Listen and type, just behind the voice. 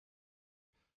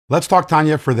Let's talk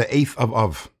Tanya for the 8th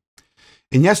of.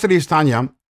 In yesterday's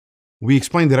Tanya, we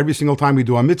explained that every single time we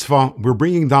do a mitzvah, we're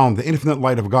bringing down the infinite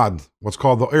light of God, what's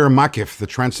called the Ohr Makif, the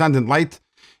transcendent light,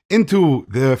 into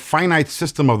the finite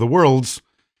system of the worlds.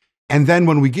 And then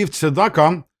when we give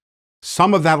tzedakah,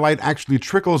 some of that light actually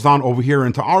trickles down over here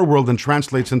into our world and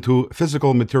translates into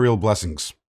physical material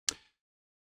blessings.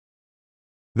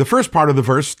 The first part of the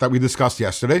verse that we discussed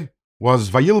yesterday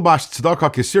was Vayilbash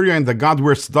tzedakah kisirya, that God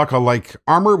wears tzedakah like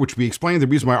armor, which we explained. The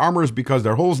reason why armor is because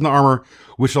there are holes in the armor,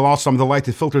 which allow some of the light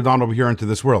to filter down over here into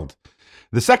this world.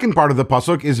 The second part of the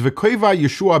pasuk is V'koiva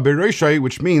Yeshua bereishai,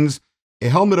 which means a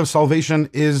helmet of salvation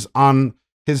is on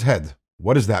his head.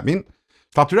 What does that mean?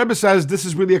 Talk Rebbe says this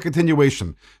is really a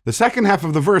continuation. The second half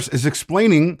of the verse is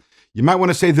explaining, you might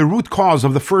want to say, the root cause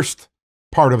of the first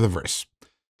part of the verse.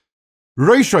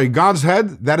 Reishai, God's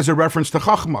head, that is a reference to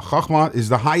Chachma. Chachma is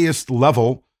the highest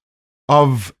level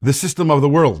of the system of the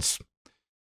worlds.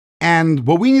 And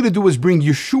what we need to do is bring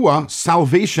Yeshua,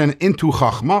 salvation, into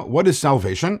Chachma. What is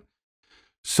salvation?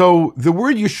 So the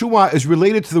word Yeshua is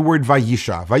related to the word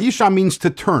Vayisha. Vayisha means to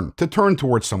turn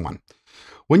towards someone.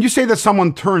 When you say that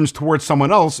someone turns towards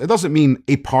someone else, it doesn't mean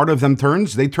a part of them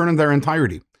turns. They turn in their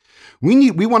entirety.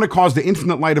 We want to cause the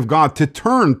infinite light of God to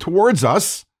turn towards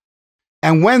us.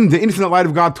 And when the infinite light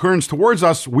of God turns towards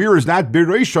us, where is that?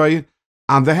 Bereishai,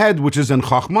 on the head, which is in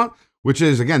Chachma, which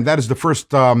is, again, that is the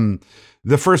first one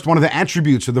of the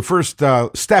attributes, or the first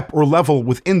step or level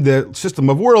within the system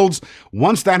of worlds.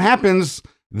 Once that happens,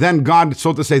 then God,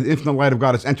 so to say, the infinite light of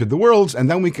God has entered the worlds, and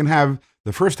then we can have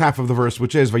the first half of the verse,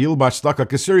 which is Vayilbash tzedakah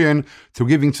kisiryan, through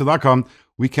giving tzedakah,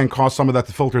 we can cause some of that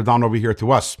to filter down over here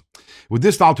to us. With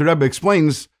this, the Alter Rebbe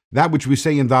explains that which we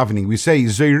say in davening. We say,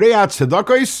 Zeireat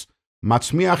tzedakos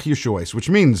matzmiach yeshuos, which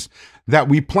means that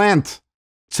we plant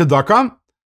tzedakah,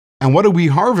 and what do we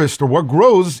harvest, or what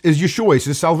grows, is yeshuos,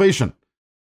 is salvation.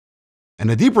 In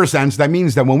a deeper sense, that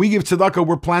means that when we give tzedakah,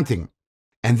 we're planting.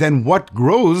 And then what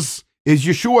grows is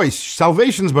Yeshua,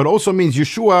 salvations, but also means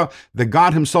Yeshua, the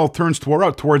God himself, turns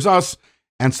towards us,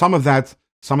 and some of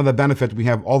the benefit we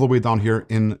have all the way down here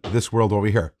in this world over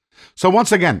here. So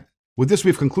once again, with this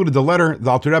we've concluded the letter.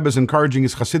 The Alter Rebbe is encouraging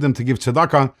his Chassidim to give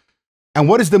tzedakah. And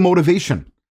what is the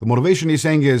motivation? The motivation he's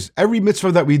saying is, every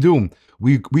mitzvah that we do,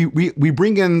 we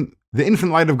bring in the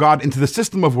infinite light of God into the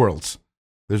system of worlds.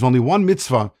 There's only one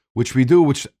mitzvah which we do,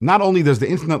 which not only does the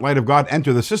infinite light of God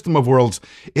enter the system of worlds,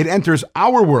 it enters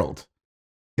our world.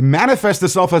 It manifests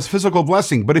itself as physical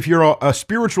blessing. But if you're a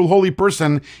spiritual holy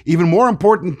person, even more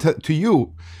important to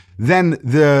you than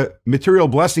the material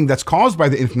blessing that's caused by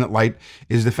the infinite light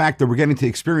is the fact that we're getting to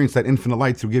experience that infinite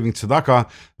light through giving tzedakah.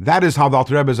 That is how the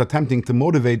Alter Rebbe is attempting to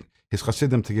motivate his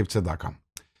Chassidim to give tzedakah.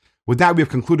 With that, we have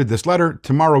concluded this letter.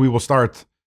 Tomorrow we will start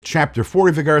chapter 4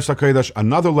 of Igeres HaKodesh,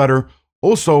 another letter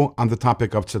also on the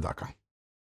topic of tzedakah.